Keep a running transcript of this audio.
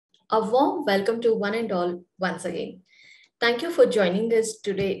A warm welcome to one and all once again. Thank you for joining us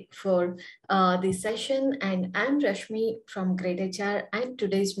today for this session, and I'm Rashmi from greytHR and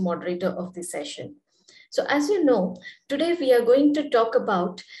today's moderator of the session. So as you know, today we are going to talk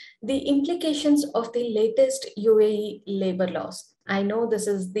about the implications of the latest UAE labor laws. I know this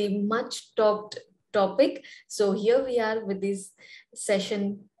is the much talked topic, so here we are with this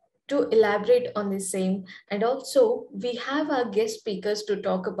session to elaborate on the same, and also we have our guest speakers to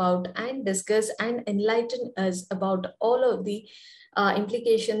talk about and discuss and enlighten us about all of the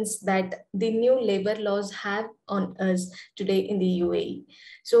implications that the new labor laws have on us today in the UAE.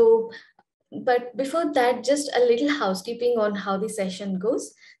 So but before that, just a little housekeeping on how the session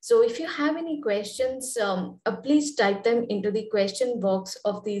goes. So if you have any questions, please type them into the question box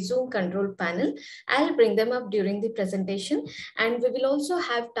of the Zoom control panel. I'll bring them up during the presentation, and we will also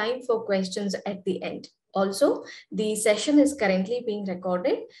have time for questions at the end. Also, the session is currently being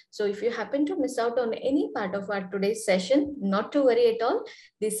recorded. So if you happen to miss out on any part of our today's session, not to worry at all.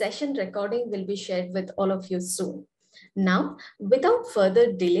 The session recording will be shared with all of you soon. Now, without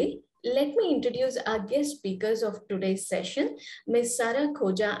further delay, let me introduce our guest speakers of today's session, Ms. Sara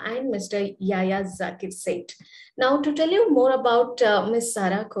Khoja and Mr. Yahya Zakir Seth. Now, to tell you more about Ms.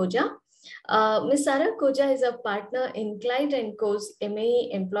 Sara Khoja, Ms. Sara Khoja is a partner in Clyde & Co.'s MAE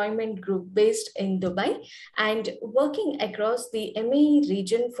Employment Group based in Dubai and working across the MAE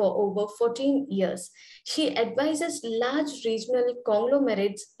region for over 14 years. She advises large regional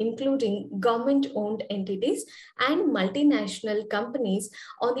conglomerates, including government-owned entities and multinational companies,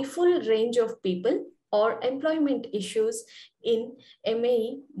 on the full range of people or employment issues in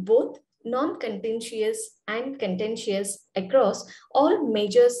MAE, both non-contentious and contentious, across all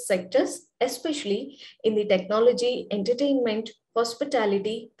major sectors, especially in the technology, entertainment,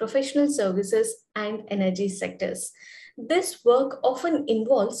 hospitality, professional services, and energy sectors. This work often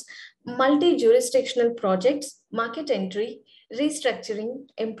involves multi-jurisdictional projects, market entry, restructuring,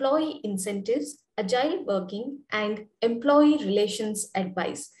 employee incentives, agile working, and employee relations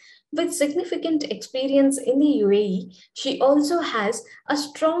advice. With significant experience in the UAE, she also has a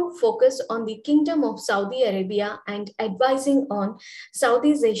strong focus on the Kingdom of Saudi Arabia and advising on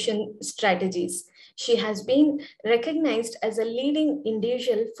Saudization strategies. She has been recognized as a leading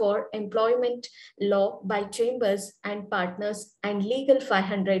individual for employment law by Chambers and Partners and Legal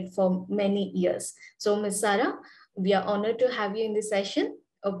 500 for many years. So, Ms. Sara, we are honored to have you in this session.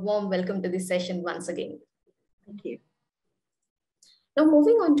 A warm welcome to this session once again. Thank you. Now,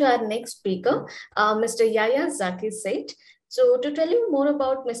 moving on to our next speaker, Mr. Yahya Zakir Seth. So, to tell you more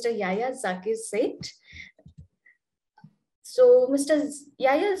about Mr. Yahya Zakir Seth, so Mr.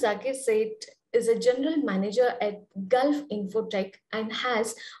 Yahya Zakir Seth is a general manager at Gulf Infotech and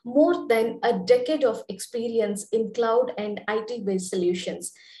has more than a decade of experience in cloud and IT-based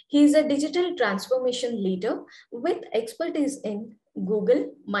solutions. He is a digital transformation leader with expertise in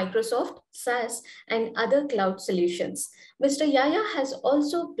Google, Microsoft, SaaS, and other cloud solutions. Mr. Yahya has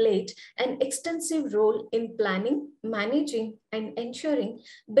also played an extensive role in planning, managing, and ensuring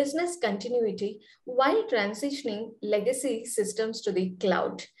business continuity while transitioning legacy systems to the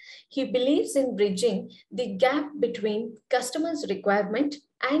cloud. He believes in bridging the gap between customers' requirement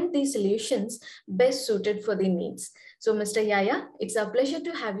and the solutions best suited for the needs. So, Mr. Yahya, it's a pleasure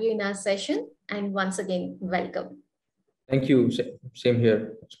to have you in our session, and once again, welcome. Thank you. Same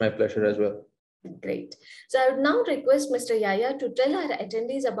here. It's my pleasure as well. Great. So I would now request Mr. Yahya to tell our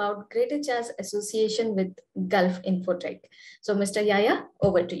attendees about greytHR's association with Gulf Infotech. So, Mr. Yahya,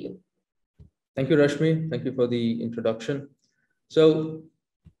 over to you. Thank you, Rashmi. Thank you for the introduction. So,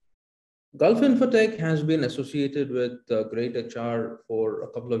 Gulf Infotech has been associated with greytHR for a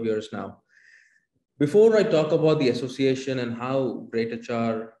couple of years now. Before I talk about the association and how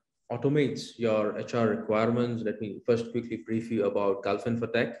greytHR automates your HR requirements, let me first quickly brief you about Gulf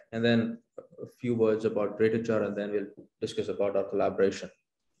Infotech and then a few words about greytHR, and then we'll discuss about our collaboration.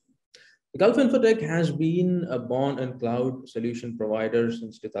 Gulf Infotech has been a born and cloud solution provider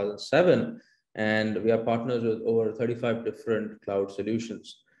since 2007, and we are partners with over 35 different cloud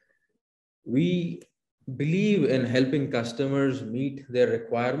solutions. We believe in helping customers meet their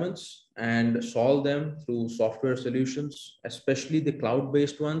requirements and solve them through software solutions, especially the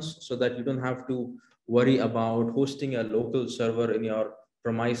cloud-based ones, so that you don't have to worry about hosting a local server in your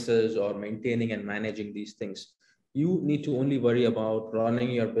premises or maintaining and managing these things. You need to only worry about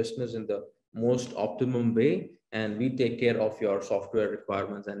running your business in the most optimum way, and we take care of your software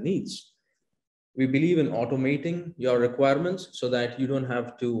requirements and needs. We believe in automating your requirements so that you don't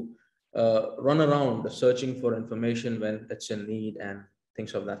have to run around searching for information when it's in need and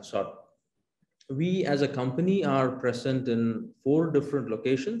things of that sort. We as a company are present in 4 different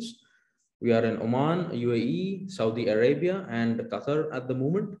locations. We are in Oman, UAE, Saudi Arabia, and Qatar at the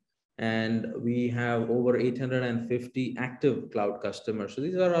moment. And we have over 850 active cloud customers. So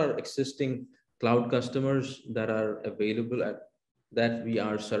these are our existing cloud customers that are available that we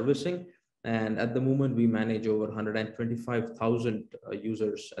are servicing. And at the moment, we manage over 125,000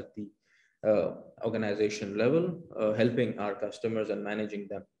 users at the organization level, helping our customers and managing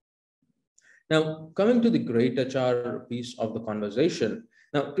them. Now, coming to the greytHR piece of the conversation.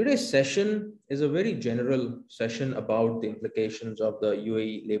 Now, today's session is a very general session about the implications of the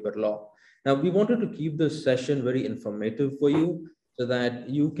UAE labor law. Now, we wanted to keep this session very informative for you so that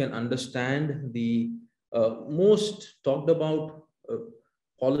you can understand the most talked about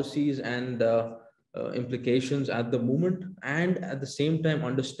policies and implications at the moment, and at the same time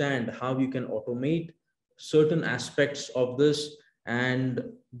understand how you can automate certain aspects of this and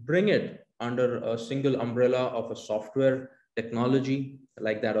bring it under a single umbrella of a software technology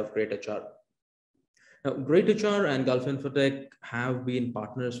like that of greytHR. Now, greytHR and Gulf Infotech have been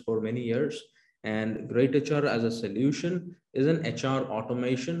partners for many years, and greytHR as a solution is an HR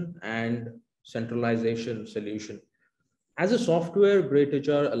automation and centralization solution. As a software,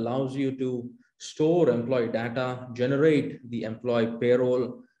 greytHR allows you to store employee data, generate the employee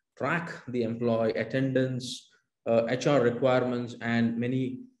payroll, track the employee attendance, HR requirements, and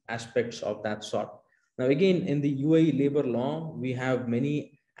many aspects of that sort. Now, again, in the UAE labor law, we have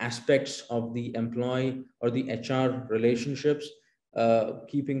many aspects of the employee or the HR relationships,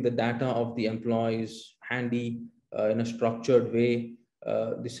 keeping the data of the employees handy in a structured way.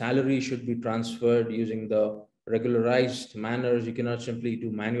 The salary should be transferred using the regularized manners. You cannot simply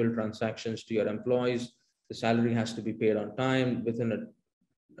do manual transactions to your employees. The salary has to be paid on time within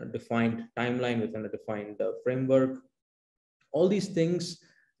a defined timeline, within a defined framework. All these things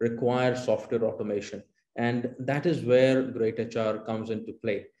require software automation, and that is where greytHR comes into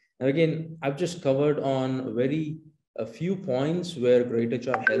play. And again, I've just covered on a few points where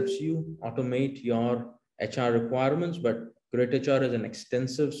greytHR helps you automate your HR requirements, but greytHR is an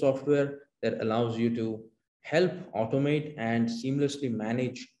extensive software that allows you to help automate and seamlessly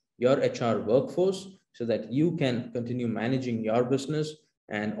manage your HR workforce so that you can continue managing your business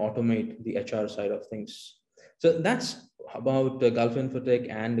and automate the HR side of things. So that's about Gulf Infotech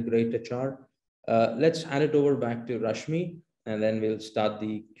and greytHR. Let's hand it over back to Rashmi, and then we'll start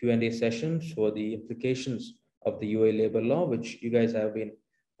the Q&A sessions for the implications of the UAE labor law, which you guys have been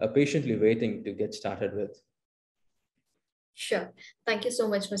patiently waiting to get started with. Sure. Thank you so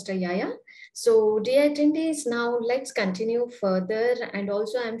much, Mr. Yaya. So, dear attendees, now let's continue further. And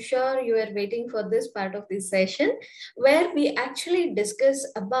also, I'm sure you are waiting for this part of this session where we actually discuss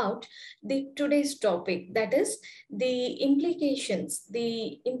about today's topic, that is the implications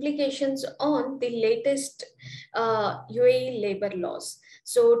on the latest UAE labor laws.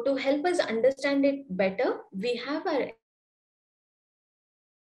 So, to help us understand it better, we have our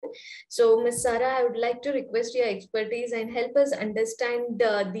So, Ms. Sarah, I would like to request your expertise and help us understand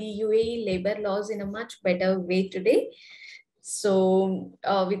the UAE labor laws in a much better way today. So,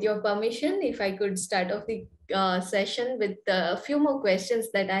 with your permission, if I could start off the session with a few more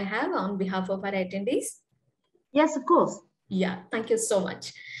questions that I have on behalf of our attendees. Yes, of course. Yeah, thank you so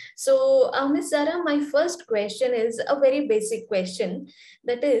much. So, Ms. Zara, my first question is a very basic question.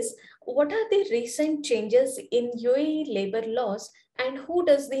 That is, what are the recent changes in UAE labor laws and who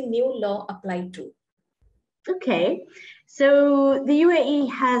does the new law apply to? Okay, so the UAE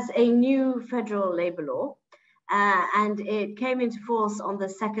has a new federal labor law and it came into force on the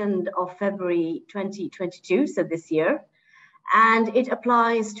 2nd of February 2022, so this year, and it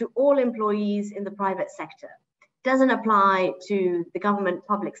applies to all employees in the private sector. Doesn't apply to the government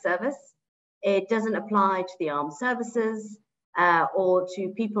public service. It doesn't apply to the armed services or to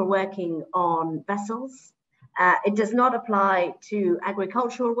people working on vessels. It does not apply to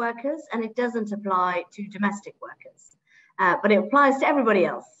agricultural workers, and it doesn't apply to domestic workers. But it applies to everybody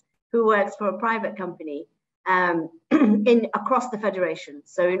else who works for a private company across the federation.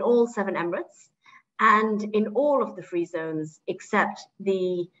 So in all 7 emirates and in all of the free zones except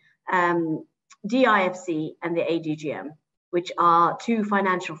the DIFC and the ADGM, which are 2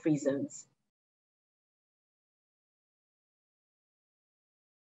 financial free zones.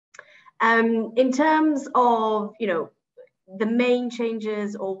 In terms of, the main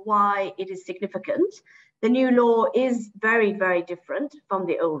changes or why it is significant, the new law is very, very different from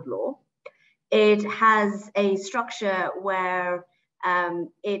the old law. It has a structure where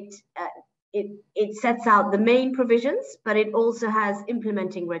it sets out the main provisions, but it also has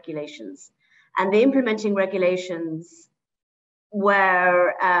implementing regulations. And the implementing regulations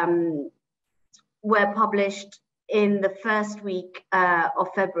were were published in the first week of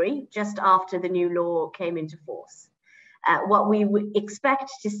February, just after the new law came into force. What we would expect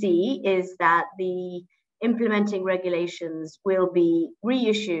to see is that the implementing regulations will be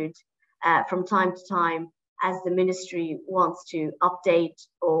reissued from time to time as the ministry wants to update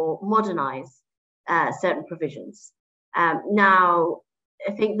or modernize certain provisions. Now,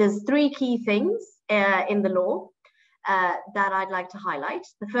 I think there's three key things in the law that I'd like to highlight.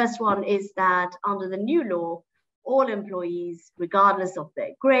 The first one is that under the new law, all employees, regardless of their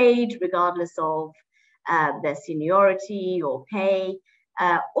grade, regardless of their seniority or pay,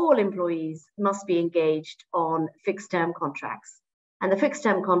 all employees must be engaged on fixed-term contracts. And the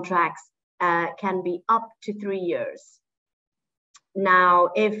fixed-term contracts can be up to 3 years. Now,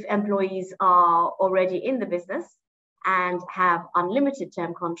 if employees are already in the business and have unlimited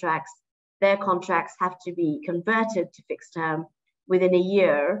term contracts, their contracts have to be converted to fixed term within a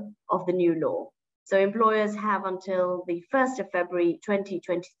year of the new law. So employers have until the 1st of February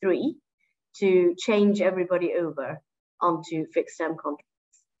 2023 to change everybody over onto fixed term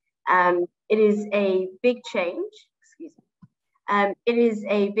contracts. It is a big change, excuse me. It is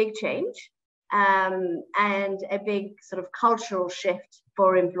a big change and a big sort of cultural shift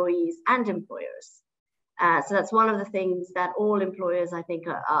for employees and employers. So that's one of the things that all employers, I think,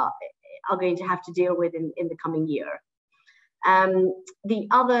 are going to have to deal with in the coming year. The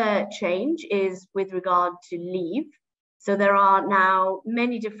other change is with regard to leave. So there are now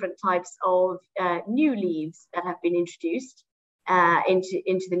many different types of new leaves that have been introduced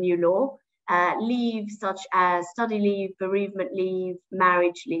into the new law. Leave such as study leave, bereavement leave,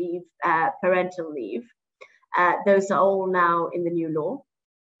 marriage leave, parental leave. Those are all now in the new law.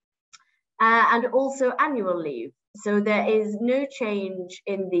 And also annual leave. So there is no change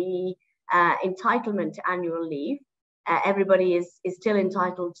in the entitlement to annual leave. Everybody is still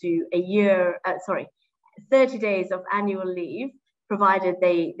entitled to 30 days of annual leave, provided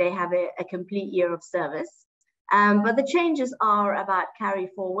they have a complete year of service. But the changes are about carry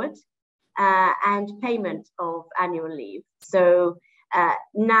forward and payment of annual leave. So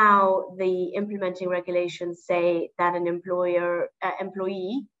now the implementing regulations say that an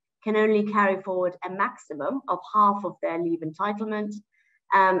employee can only carry forward a maximum of half of their leave entitlement.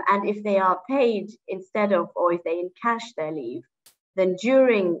 And if they are paid instead of, or if they encash their leave, then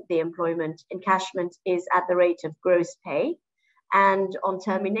during the employment, encashment is at the rate of gross pay. And on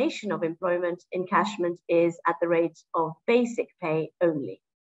termination of employment, encashment is at the rate of basic pay only.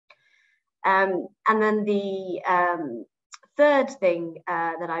 And then the third thing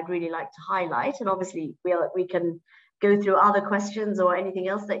that I'd really like to highlight, and obviously we can go through other questions or anything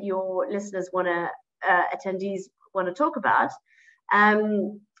else that your listeners attendees want to talk about.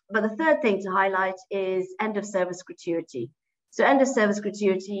 But the third thing to highlight is end of service gratuity. So end of service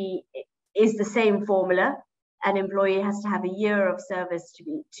gratuity is the same formula. An employee has to have a year of service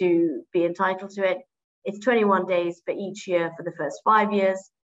to be entitled to it. It's 21 days for each year for the first 5 years,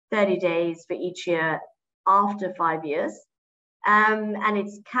 30 days for each year after 5 years. And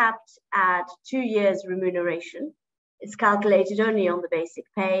it's capped at 2 years remuneration. It's calculated only on the basic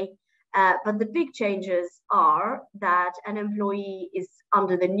pay. But the big changes are that an employee is,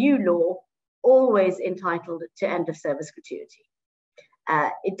 under the new law, always entitled to end of service gratuity.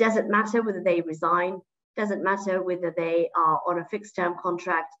 It doesn't matter whether they resign, doesn't matter whether they are on a fixed term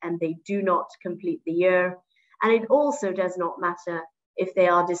contract and they do not complete the year. And it also does not matter if they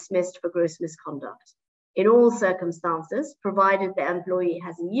are dismissed for gross misconduct. In all circumstances, provided the employee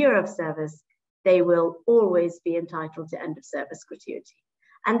has a year of service, they will always be entitled to end of service gratuity.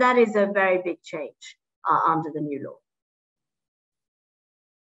 And that is a very big change under the new law.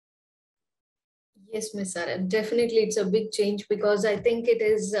 Yes, Ms. Sarah, definitely it's a big change, because I think it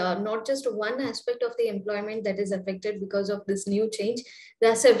is not just one aspect of the employment that is affected because of this new change.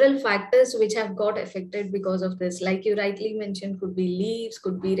 There are several factors which have got affected because of this. Like you rightly mentioned, could be leaves,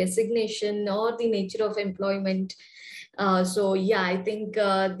 could be resignation, or the nature of employment. So yeah, I think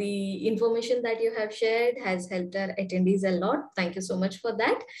the information that you have shared has helped our attendees a lot. Thank you so much for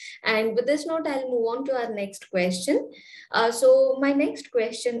that. And with this note, I'll move on to our next question. So my next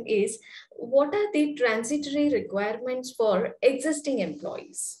question is, what are the transitory requirements for existing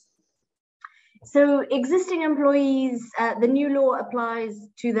employees? So existing employees, the new law applies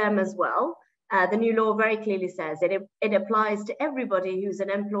to them as well. The new law very clearly says it applies to everybody who's an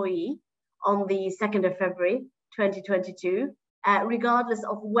employee on the 2nd of February 2022, regardless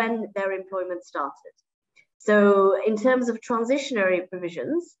of when their employment started. So in terms of transitionary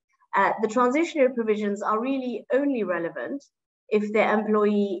provisions, the transitionary provisions are really only relevant if the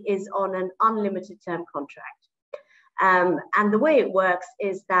employee is on an unlimited term contract. And the way it works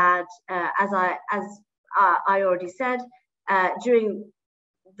is that, as I already said, during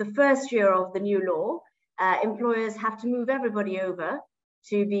the first year of the new law, employers have to move everybody over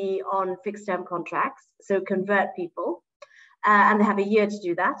to be on fixed term contracts, so convert people, and they have a year to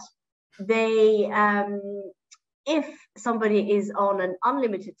do that. They, if somebody is on an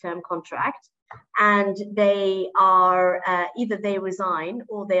unlimited term contract and they are, either they resign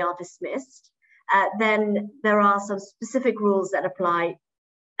or they are dismissed, then there are some specific rules that apply,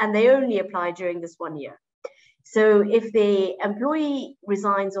 and they only apply during this 1 year. So if the employee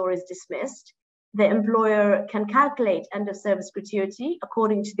resigns or is dismissed, the employer can calculate end of service gratuity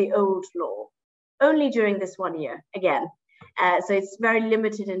according to the old law, only during this 1 year again. So it's very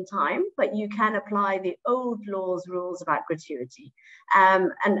limited in time, but you can apply the old law's rules about gratuity.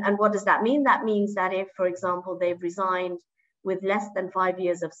 And what does that mean? That means that if, for example, they've resigned with less than 5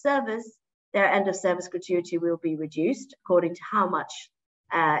 years of service, their end of service gratuity will be reduced according to how much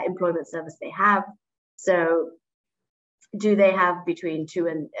employment service they have. So do they have between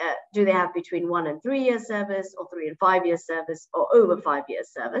 1 and 3 years service, or 3 and 5 years service, or over 5 years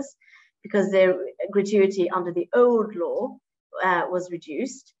service? Because their gratuity under the old law was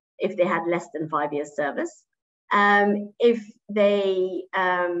reduced if they had less than 5 years service. If they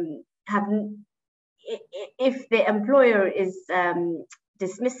if the employer is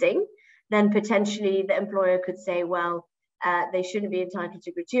dismissing, then potentially the employer could say, well, they shouldn't be entitled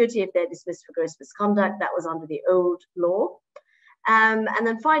to gratuity if they're dismissed for gross misconduct. That was under the old law. And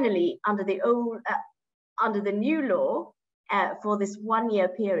then finally, under the new law, for this 1 year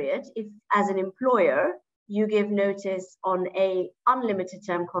period, if as an employer you give notice on a unlimited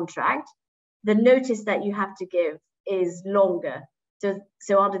term contract, the notice that you have to give is longer.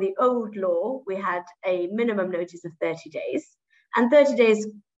 So under the old law, we had a minimum notice of 30 days, and 30 days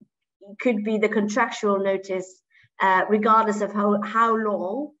could be the contractual notice, regardless of how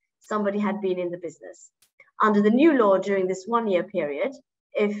long somebody had been in the business. Under the new law, during this 1 year period,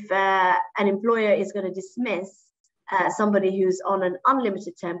 if an employer is going to dismiss somebody who's on an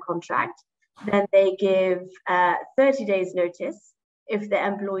unlimited term contract, then they give 30 days notice. If the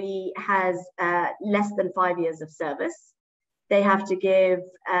employee has less than 5 years of service, they have to give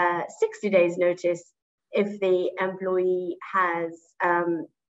 60 days notice if the employee has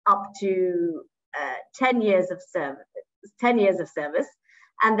up to 10 years of service,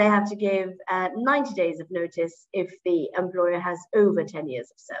 and they have to give 90 days of notice if the employer has over 10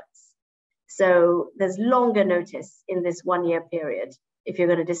 years of service. So there's longer notice in this 1 year period if you're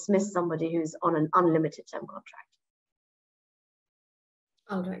going to dismiss somebody who's on an unlimited term contract.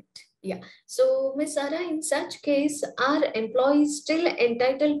 All right. Yeah. So, Ms. Sara, in such case, are employees still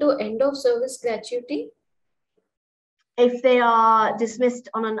entitled to end of service gratuity? If they are dismissed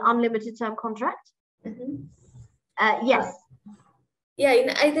on an unlimited term contract? Mm-hmm. Yes. Yeah,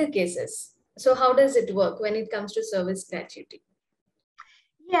 in either cases. So how does it work when it comes to service gratuity?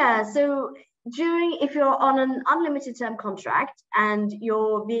 Yeah, so if you're on an unlimited term contract and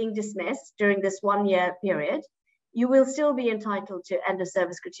you're being dismissed during this 1 year period, you will still be entitled to end of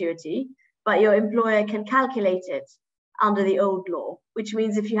service gratuity, but your employer can calculate it under the old law, which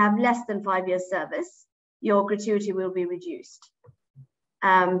means if you have less than 5 years service, your gratuity will be reduced.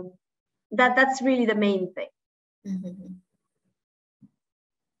 That's really the main thing. Mm-hmm.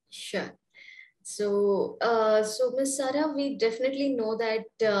 Sure. So, Ms. Sara, we definitely know that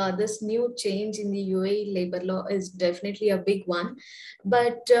this new change in the UAE labor law is definitely a big one.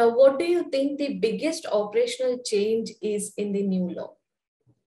 But what do you think the biggest operational change is in the new law?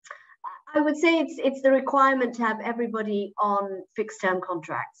 I would say it's the requirement to have everybody on fixed term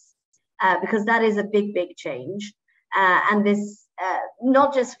contracts, because that is a big change. And this,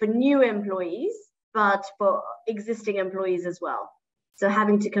 not just for new employees, but for existing employees as well. So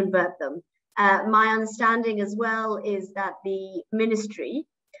having to convert them. My understanding as well is that the Ministry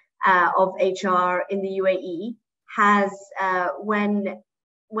of HR in the UAE has,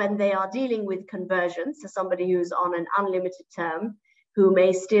 when they are dealing with conversions, so somebody who's on an unlimited term, who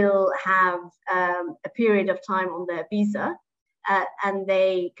may still have a period of time on their visa, and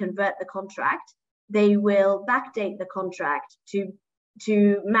they convert the contract, they will backdate the contract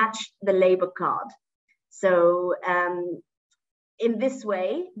to match the labor card. So in this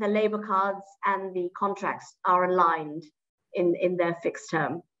way, the labor cards and the contracts are aligned in their fixed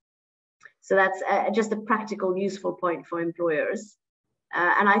term. So that's just a practical, useful point for employers.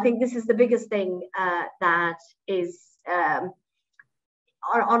 And I think this is the biggest thing that is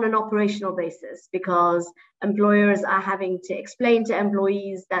on an operational basis, because employers are having to explain to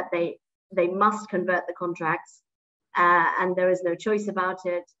employees that they must convert the contracts, and there is no choice about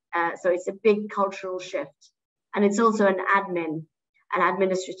it. So it's a big cultural shift And it's also an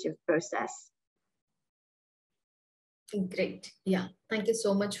administrative process. Great. Yeah. Thank you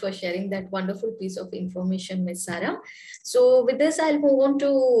so much for sharing that wonderful piece of information, Ms. Sarah. So with this, I'll move on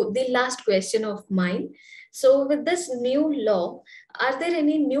to the last question of mine. So with this new law, are there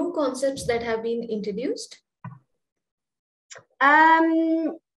any new concepts that have been introduced?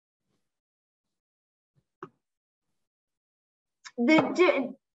 An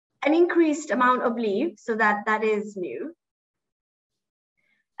increased amount of leave, so that is new.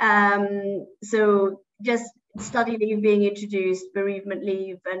 So just study leave being introduced, bereavement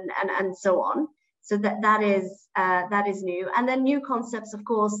leave, and so on. So that is new. And then new concepts, of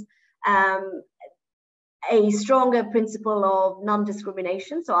course, a stronger principle of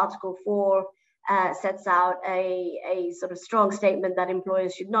non-discrimination. So Article 4 sets out a sort of strong statement that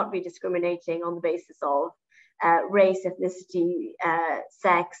employers should not be discriminating on the basis of race, ethnicity,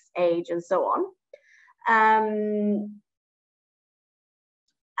 sex, age, and so on.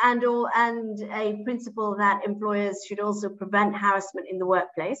 And a principle that employers should also prevent harassment in the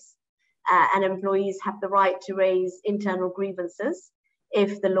workplace, and employees have the right to raise internal grievances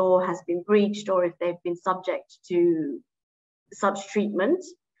if the law has been breached or if they've been subject to such treatment.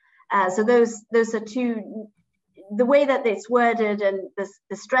 So those are two. The way that it's worded and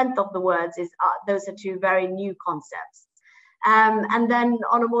the strength of the words is those are two very new concepts. And then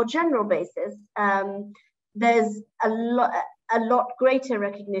on a more general basis, there's a lot greater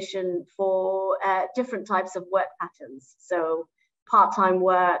recognition for different types of work patterns. So part-time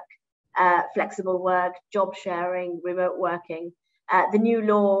work, flexible work, job sharing, remote working. The new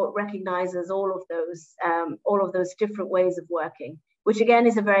law recognizes all of those different ways of working, which again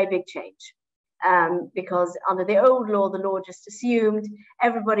is a very big change. Because under the old law, the law just assumed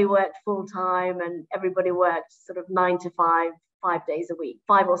everybody worked full time and everybody worked sort of 9 to 5, 5 days a week,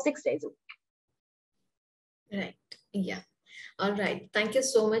 5 or 6 days a week. Right. Yeah. All right. Thank you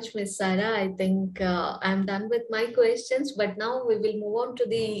so much, Ms. Sarah. I think I'm done with my questions, but now we will move on to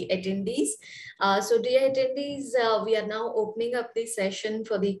the attendees. So dear attendees, we are now opening up the session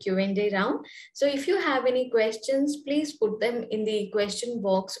for the Q&A round. So if you have any questions, please put them in the question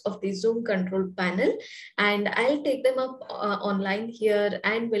box of the Zoom control panel, and I'll take them up online here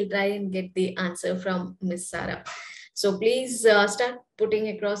and we'll try and get the answer from Ms. Sarah. So please start putting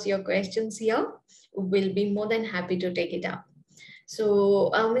across your questions here. We'll be more than happy to take it up.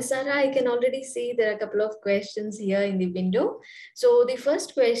 So Ms. Sarah, I can already see there are a couple of questions here in the window. So the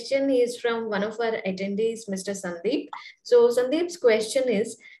first question is from one of our attendees, Mr. Sandeep. So Sandeep's question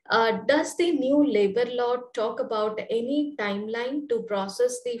is, does the new labor law talk about any timeline to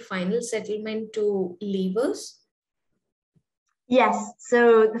process the final settlement to leavers? Yes,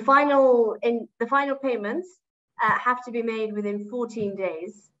 so the final payments have to be made within 14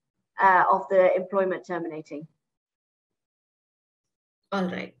 days of the employment terminating. All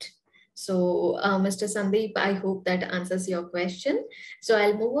right. So Mr. Sandeep, I hope that answers your question. So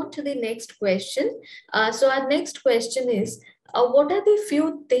I'll move on to the next question. So our next question is, what are the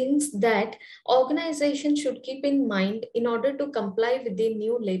few things that organizations should keep in mind in order to comply with the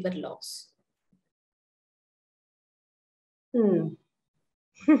new labor laws? Well,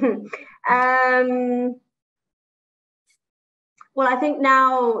 I think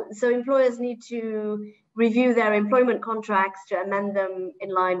now, so employers need to review their employment contracts to amend them in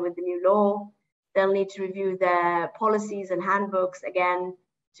line with the new law. They'll need to review their policies and handbooks again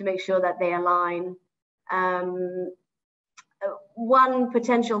to make sure that they align. One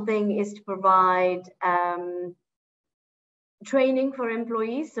potential thing is to provide training for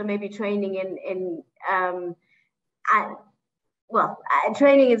employees. So maybe training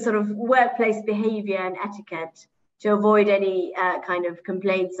training in sort of workplace behavior and etiquette to avoid any kind of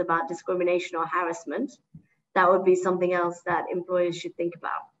complaints about discrimination or harassment. That would be something else that employers should think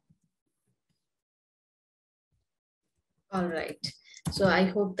about. All right. So I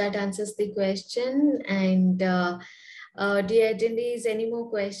hope that answers the question. And dear attendees, any more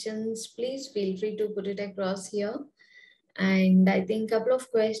questions, please feel free to put it across here. And I think a couple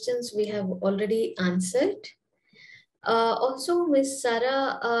of questions we have already answered. Also, Ms.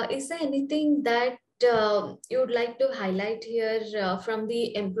 Sarah, is there anything that you would like to highlight here from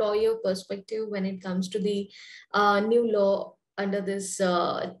the employer perspective when it comes to the new law under this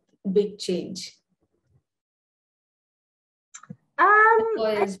big change?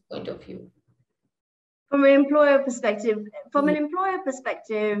 Employer's point of view. From an employer perspective,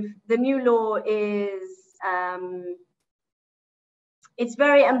 the new law is it's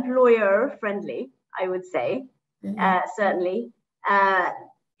very employer friendly, I would say. Certainly.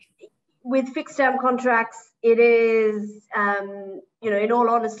 with fixed term contracts, it is, in all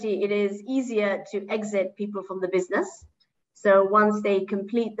honesty, it is easier to exit people from the business. So once they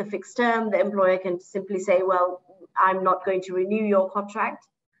complete the fixed term, the employer can simply say, well, I'm not going to renew your contract.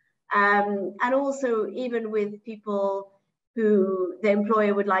 And also, even with people who the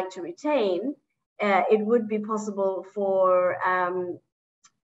employer would like to retain, it would be possible for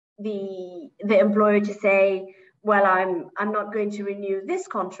the employer to say, well, I'm not going to renew this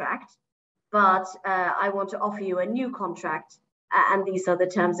contract, but I want to offer you a new contract, and these are the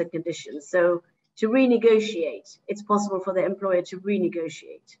terms and conditions. So to renegotiate, it's possible for the employer to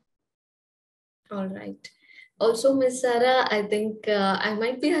renegotiate. All right. Also, Ms. Sarah, I think I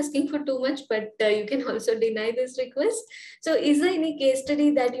might be asking for too much, but you can also deny this request. So is there any case study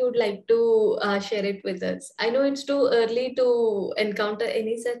that you would like to share it with us? I know it's too early to encounter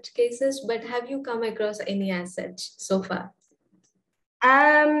any such cases, but have you come across any as such so far?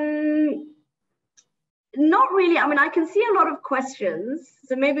 Not really. I mean, I can see a lot of questions.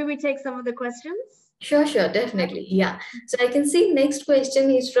 So maybe we take some of the questions. Sure, definitely. Yeah. So I can see next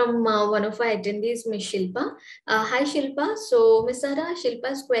question is from one of our attendees, Ms. Shilpa. Hi, Shilpa. So Ms. Sarah,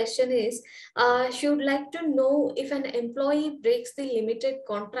 Shilpa's question is, she would like to know if an employee breaks the limited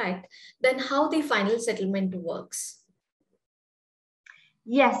contract, then how the final settlement works.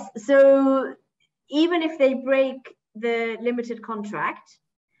 Yes. So even if they break the limited contract,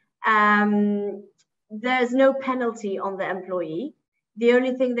 there's no penalty on the employee. The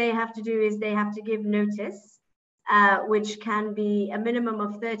only thing they have to do is they have to give notice, which can be a minimum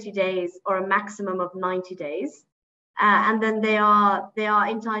of 30 days or a maximum of 90 days. And then they are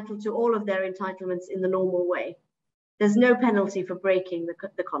entitled to all of their entitlements in the normal way. There's no penalty for breaking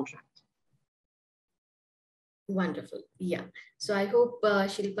the contract. Wonderful. Yeah. So I hope,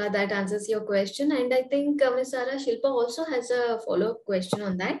 Shilpa, that answers your question. And I think Ms. Sarah, Shilpa also has a follow-up question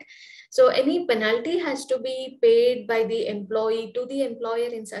on that. So any penalty has to be paid by the employee to the employer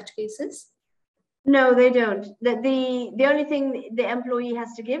in such cases? No, they don't. The only thing the employee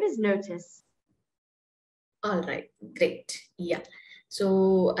has to give is notice. All right. Great. Yeah.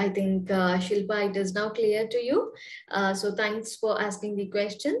 So I think, Shilpa, it is now clear to you. So thanks for asking the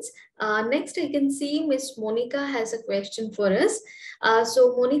questions. Next, I can see Ms. Monica has a question for us.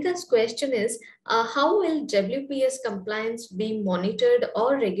 So Monica's question is, how will WPS compliance be monitored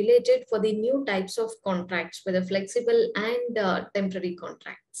or regulated for the new types of contracts, whether flexible and temporary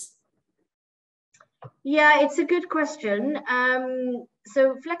contracts? Yeah, it's a good question.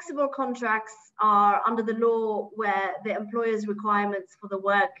 So flexible contracts are under the law where the employer's requirements for the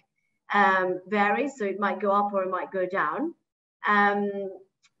work vary. So it might go up or it might go down.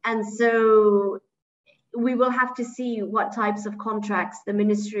 And so we will have to see what types of contracts the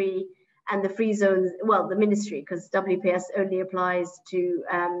ministry and the free zones, well, the ministry, because WPS only applies to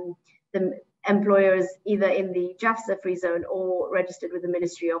the employers either in the JAFSA free zone or registered with the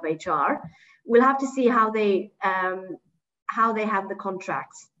Ministry of HR. We'll have to see how they have the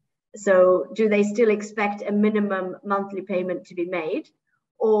contracts. So do they still expect a minimum monthly payment to be made,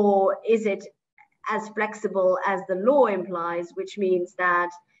 or is it as flexible as the law implies, which means that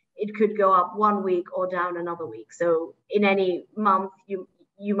it could go up 1 week or down another week? So in any month,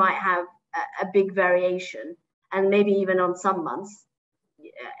 you might have a big variation, and maybe even on some months,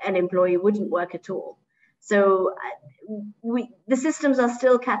 an employee wouldn't work at all. So the systems are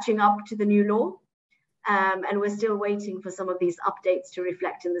still catching up to the new law, and we're still waiting for some of these updates to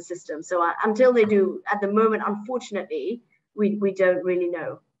reflect in the system. So until they do, at the moment, unfortunately, we don't really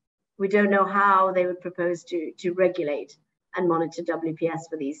know. We don't know how they would propose to regulate and monitor WPS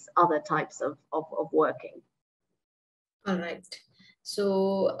for these other types of working. All right.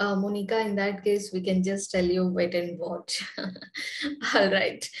 So, Monica, in that case, we can just tell you wait and watch. All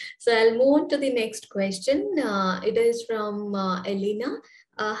right. So I'll move on to the next question. It is from Elena.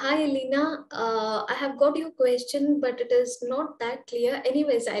 Hi, Elena. I have got your question, but it is not that clear.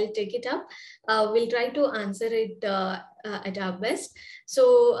 Anyways, I'll take it up. We'll try to answer it at our best.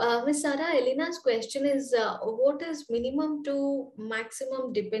 So, Ms. Sarah, Elena's question is, what is minimum to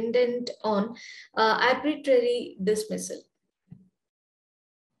maximum dependent on arbitrary dismissal?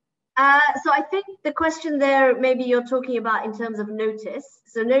 So I think the question there, maybe you're talking about in terms of notice.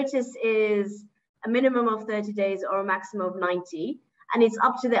 So notice is a minimum of 30 days or a maximum of 90. And it's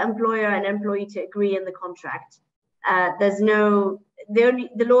up to the employer and employee to agree in the contract. The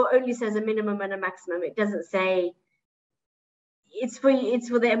law only says a minimum and a maximum. It doesn't say, it's for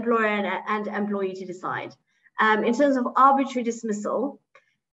the employer and employee to decide. In terms of arbitrary dismissal,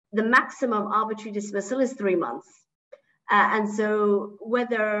 the maximum arbitrary dismissal is 3 months. And so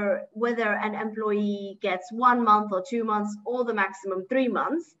whether an employee gets 1 month or 2 months or the maximum 3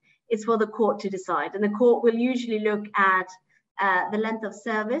 months it's for the court to decide. And the court will usually look at the length of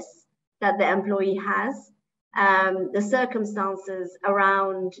service that the employee has, the circumstances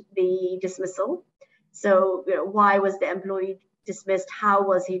around the dismissal. So, why was the employee dismissed? How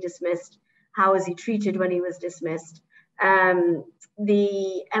was he dismissed? How was he treated when he was dismissed?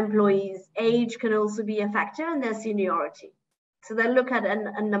 The employee's age can also be a factor, and their seniority. So they'll look at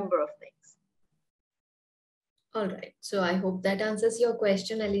a number of things. All right. So I hope that answers your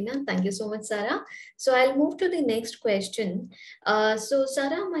question, Alina. Thank you so much, Sarah. So I'll move to the next question. So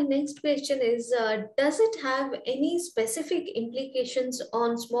Sarah, my next question is, does it have any specific implications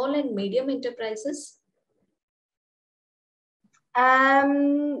on small and medium enterprises?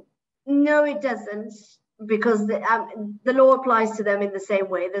 No, it doesn't, because the law applies to them in the same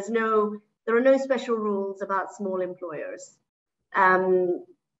way. There are no special rules about small employers.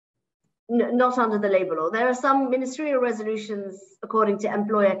 Not under the labour law. There are some ministerial resolutions according to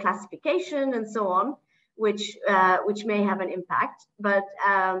employer classification and so on, which may have an impact, but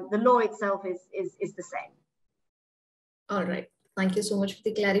the law itself is the same. All right. Thank you so much for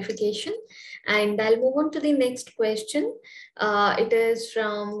the clarification. And I'll move on to the next question. It is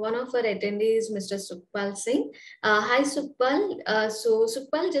from one of our attendees, Mr. Sukhpal Singh. Hi, Sukhpal. So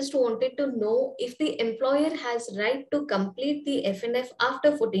Sukhpal just wanted to know if the employer has right to complete the F&F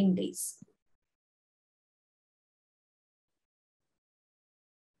after 14 days.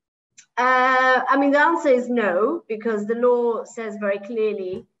 The answer is no, because the law says very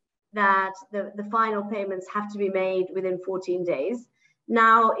clearly that the final payments have to be made within 14 days.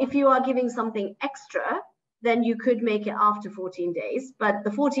 Now, if you are giving something extra, then you could make it after 14 days, but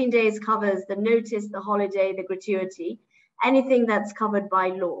the 14 days covers the notice, the holiday, the gratuity. Anything that's covered by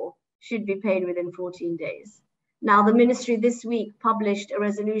law should be paid within 14 days. Now, the ministry this week published a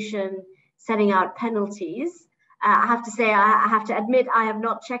resolution setting out penalties. I have to say, I have to admit, I have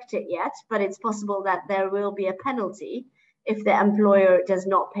not checked it yet, but it's possible that there will be a penalty if the employer does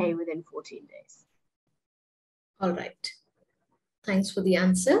not pay within 14 days. All right. Thanks for the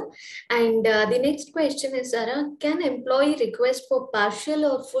answer. And the next question is, Sarah, can employee request for partial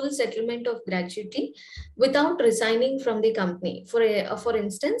or full settlement of gratuity without resigning from the company? For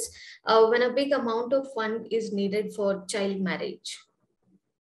instance, when a big amount of fund is needed for child marriage.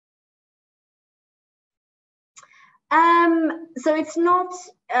 So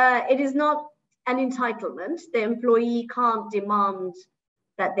it is not an entitlement. The employee can't demand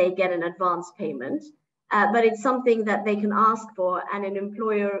that they get an advance payment, but it's something that they can ask for, and an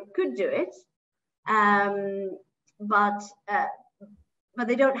employer could do it, but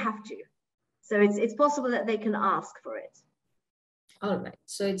they don't have to. So it's possible that they can ask for it. All right.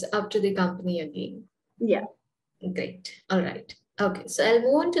 So it's up to the company again. Yeah. Great. All right. Okay, so I'll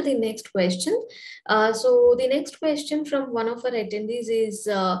move on to the next question. So the next question from one of our attendees is,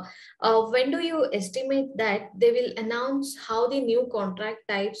 when do you estimate that they will announce how the new contract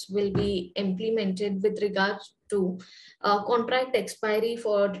types will be implemented with regards to contract expiry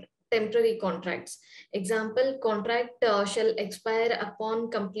for temporary contracts? Example, contract shall expire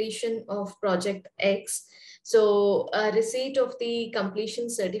upon completion of project X. So receipt of the completion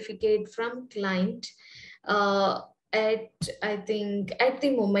certificate from client, at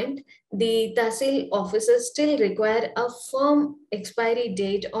the moment, the Tahsil officers still require a firm expiry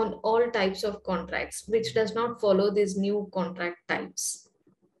date on all types of contracts, which does not follow these new contract types.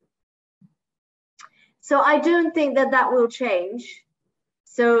 So I don't think that will change.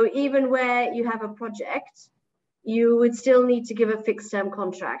 So even where you have a project, you would still need to give a fixed term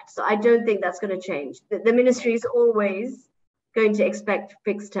contract. So I don't think that's going to change. The ministry is always going to expect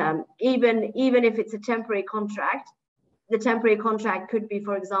fixed term, even if it's a temporary contract. The temporary contract could be,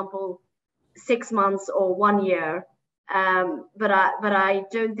 for example, 6 months or 1 year, but I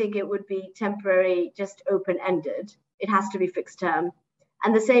don't think it would be temporary, just open-ended. It has to be fixed term.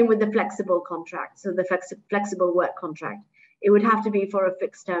 And the same with the flexible contract, so the flexible work contract. It would have to be for a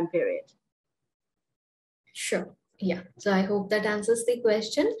fixed term period. Sure. Yeah, so I hope that answers the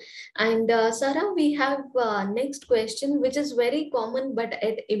question. And Sarah, we have next question, which is very common but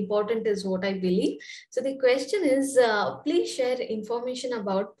important is what I believe. So the question is, please share information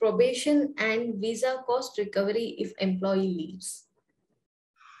about probation and visa cost recovery if employee leaves.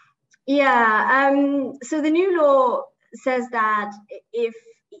 Yeah, so the new law says that if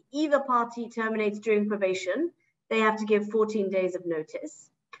either party terminates during probation, they have to give 14 days of notice.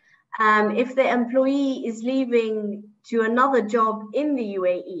 If the employee is leaving to another job in the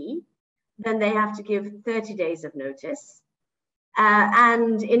UAE, then they have to give 30 days of notice.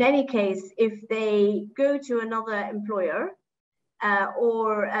 And in any case, if they go to another employer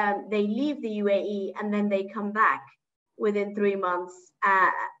or they leave the UAE and then they come back within 3 months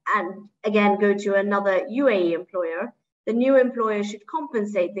and again go to another UAE employer, the new employer should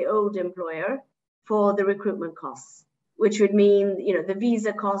compensate the old employer for the recruitment costs, which would mean, the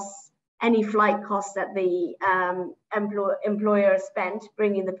visa costs, any flight costs that the employer spent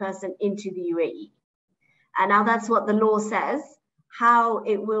bringing the person into the UAE. And now that's what the law says. How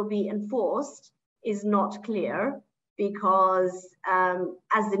it will be enforced is not clear, because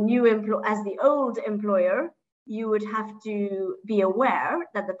as the old employer, you would have to be aware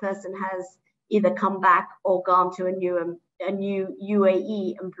that the person has either come back or gone to a new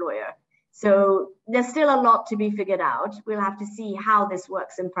UAE employer. So there's still a lot to be figured out. We'll have to see how this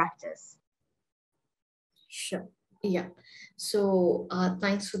works in practice. Sure. Yeah. So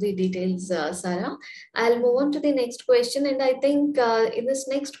thanks for the details, Sarah. I'll move on to the next question. And I think in this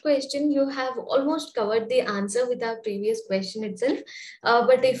next question, you have almost covered the answer with our previous question itself.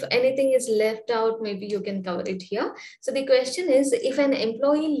 But if anything is left out, maybe you can cover it here. So the question is, if an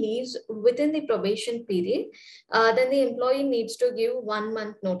employee leaves within the probation period, then the employee needs to give 1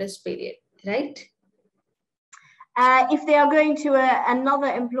 month notice period, right? If they are going to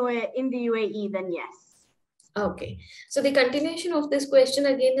another employer in the UAE, then yes. Okay, so the continuation of this question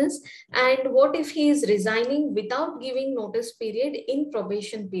again is, and what if he is resigning without giving notice period in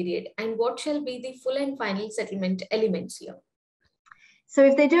probation period, and what shall be the full and final settlement elements here? So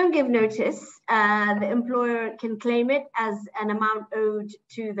if they don't give notice, the employer can claim it as an amount owed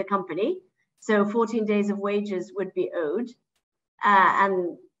to the company. So 14 days of wages would be owed,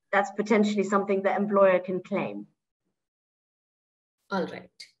 and that's potentially something the employer can claim. All right.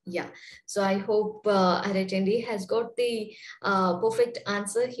 Yeah, so I hope our attendee has got the perfect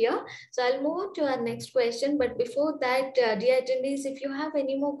answer here. So I'll move on to our next question. But before that, dear attendees, if you have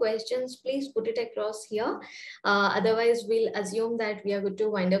any more questions, please put it across here. Otherwise, we'll assume that we are going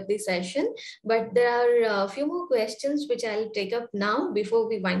to wind up the session. But there are a few more questions which I'll take up now before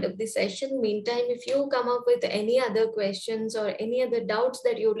we wind up the session. Meantime, if you come up with any other questions or any other doubts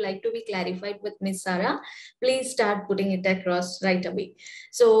that you would like to be clarified with Ms. Sarah, please start putting it across right away.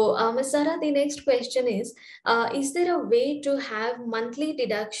 So Ms. Sarah, the next question is there a way to have monthly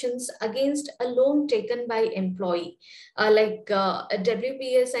deductions against a loan taken by employee? Like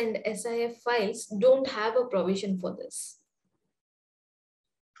WPS and SIF files don't have a provision for this.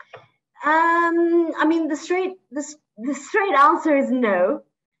 I mean, the straight answer is no.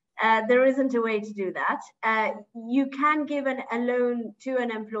 There isn't a way to do that. You can give a loan to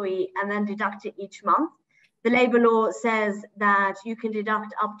an employee and then deduct it each month. The labor law says that you can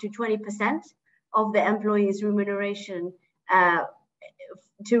deduct up to 20% of the employee's remuneration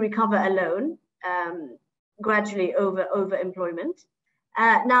to recover a loan gradually over employment.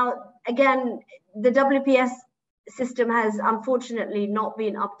 Now, again, the WPS system has unfortunately not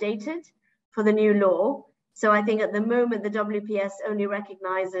been updated for the new law. So I think at the moment, the WPS only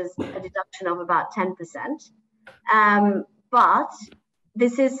recognizes a deduction of about 10%. But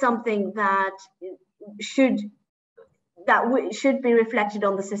this is something that should be reflected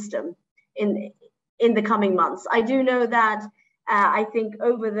on the system in the coming months. I do know that I think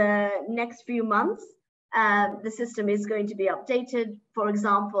over the next few months, the system is going to be updated. For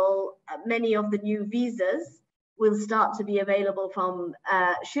example, many of the new visas will start to be available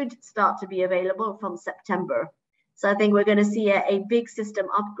should start to be available from September. So I think we're going to see a big system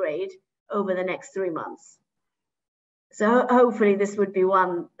upgrade over the next 3 months. So hopefully this would be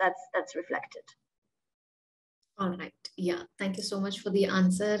one that's reflected. All right. Yeah. Thank you so much for the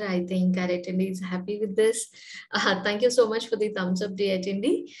answer. I think our attendee is happy with this. Thank you so much for the thumbs up, dear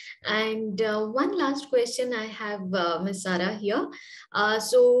attendee. And one last question I have, Ms. Sarah here.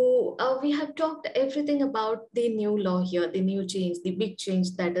 So we have talked everything about the new law here, the new change, the big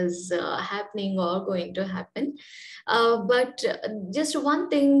change that is happening or going to happen. But just one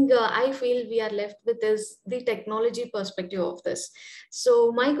thing I feel we are left with is the technology perspective of this.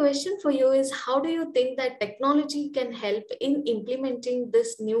 So my question for you is, how do you think that technology can help in implementing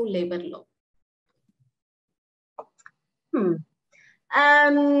this new labor law? In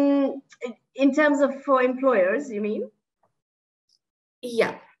terms of for employers, you mean?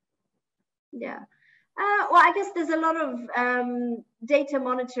 Yeah. Yeah. Well, I guess there's a lot of data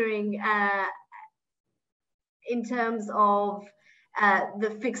monitoring in terms of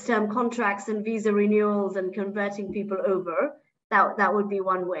the fixed term contracts and visa renewals and converting people over. That would be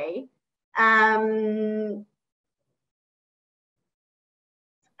one way.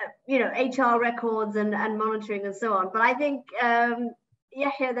 HR records and monitoring and so on. But I think,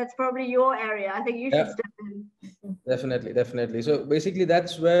 yeah, that's probably your area. I think you should step in. Definitely. So basically,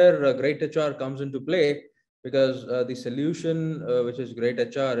 that's where greytHR comes into play, because the solution, which is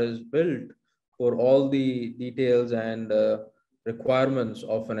greytHR, is built for all the details and requirements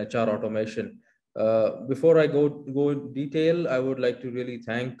of an HR automation. Before I go in detail, I would like to really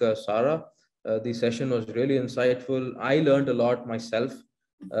thank Sarah. The session was really insightful. I learned a lot myself.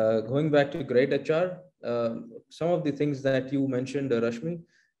 Going back to greytHR, some of the things that you mentioned, Rashmi,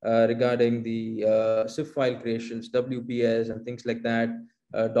 regarding the SIF file creations, WPS, and things like that,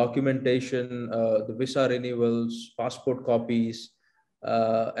 documentation, the visa renewals, passport copies,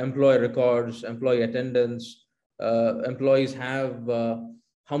 employee records, employee attendance, employees have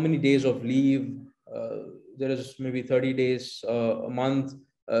how many days of leave. There is maybe 30 days a month.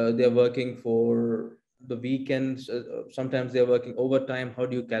 They're working for the weekends. Sometimes they're working overtime. How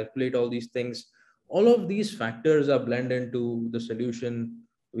do you calculate all these things? All of these factors are blended into the solution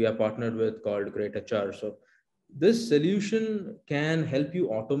we are partnered with called greytHR. So this solution can help you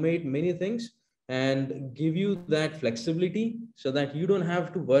automate many things and give you that flexibility so that you don't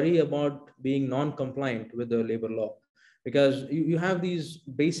have to worry about being non-compliant with the labor law, because you have these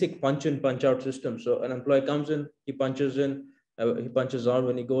basic punch in punch out systems. So an employee comes in, he punches in, he punches out.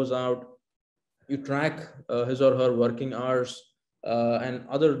 When he goes out, you track his or her working hours and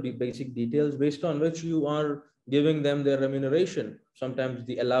other basic details based on which you are giving them their remuneration. Sometimes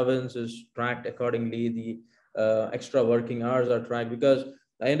the allowance is tracked accordingly, the extra working hours are tracked, because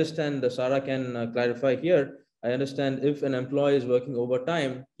I understand, Sarah can clarify here. I understand if an employee is working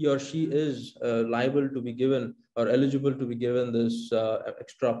overtime, he or she is liable to be given or eligible to be given this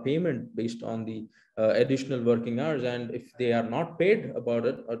extra payment based on the additional working hours. And if they are not paid about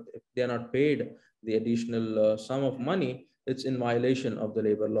it, or if they are not paid the additional sum of money, it's in violation of the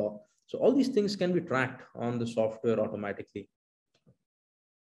labor law. So all these things can be tracked on the software automatically.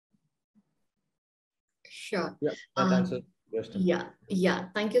 Sure. Yeah, that answers the question. Yeah.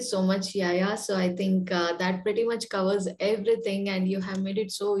 Thank you so much, Yaya. So I think that pretty much covers everything, and you have made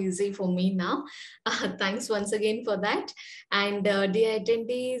it so easy for me now. Thanks once again for that. And dear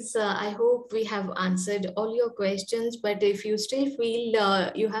attendees, I hope we have answered all your questions. But if you still feel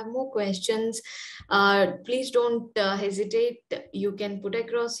you have more questions, please don't hesitate. You can put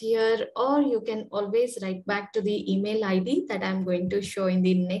across here, or you can always write back to the email ID that I'm going to show in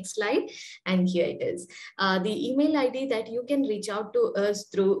the next slide. And here it is. The email ID that you can reach out to us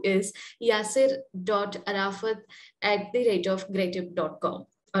through is yasir.arafat@greytip.com.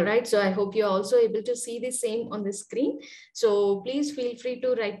 All right, so I hope you're also able to see the same on the screen. So please feel free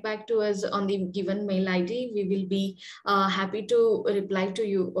to write back to us on the given mail ID. We will be happy to reply to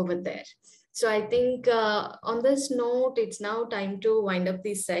you over there. So I think on this note, it's now time to wind up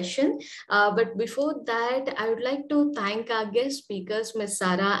this session. But before that, I would like to thank our guest speakers, Ms.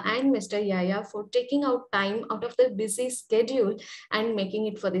 Sarah and Mr. Yaya, for taking out time out of their busy schedule and making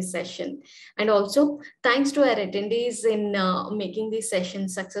it for this session. And also, thanks to our attendees in making this session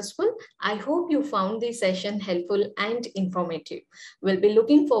successful. I hope you found this session helpful and informative. We'll be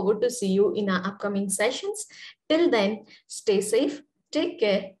looking forward to see you in our upcoming sessions. Till then, stay safe. Take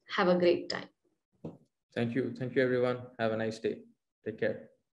care. Have a great time. Thank you. Thank you, everyone. Have a nice day. Take care.